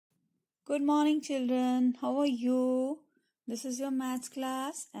Good morning children, how are you? This is your maths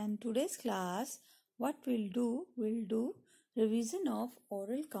class and today's class what we'll do revision of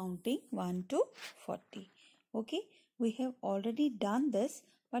oral counting 1 to 40. Okay, we have already done this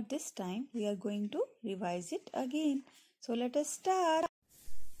but this time we are going to revise it again. So let us start.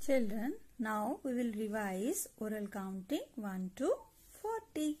 Children, now we will revise oral counting 1 to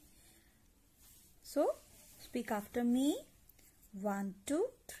 40. So speak after me. 1, 2,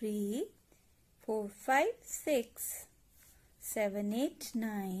 3, 4, 5, 6, 7, 8,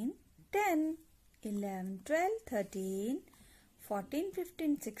 9, 10, 11, 12, 13, 14,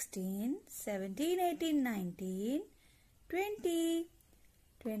 15, 16, 17, 18, 19, 20,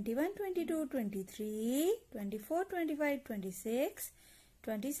 21, 22, 23, 24, 25, 26,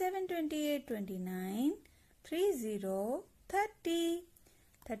 27, 28, 29, 30, 30.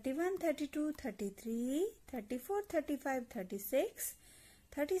 31, 32, 33, 34, 35, 36,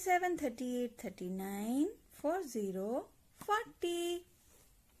 37, 38, 39, 40, 40.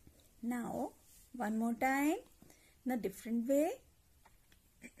 Now, one more time in a different way.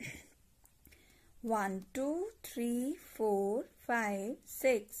 1, 2, 3, 4, 5,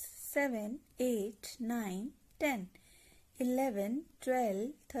 6, 7, 8, 9, 10, 11, 12,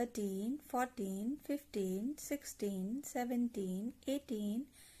 13, 14, 15, 16, 17, 18,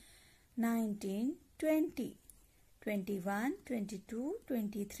 19, 20, 21, 22,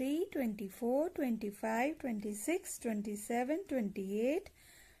 23, 24, 25, 26, 27, 28,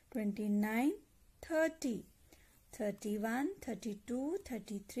 29, 30, 31, 32,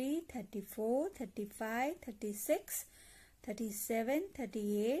 33, 34, 35, 36, 37,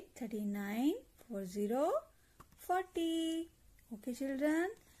 38, 39, 40, 40. Okay children,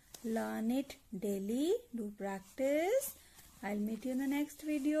 learn it daily, do practice. I'll meet you in the next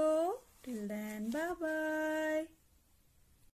video. Till then, bye bye.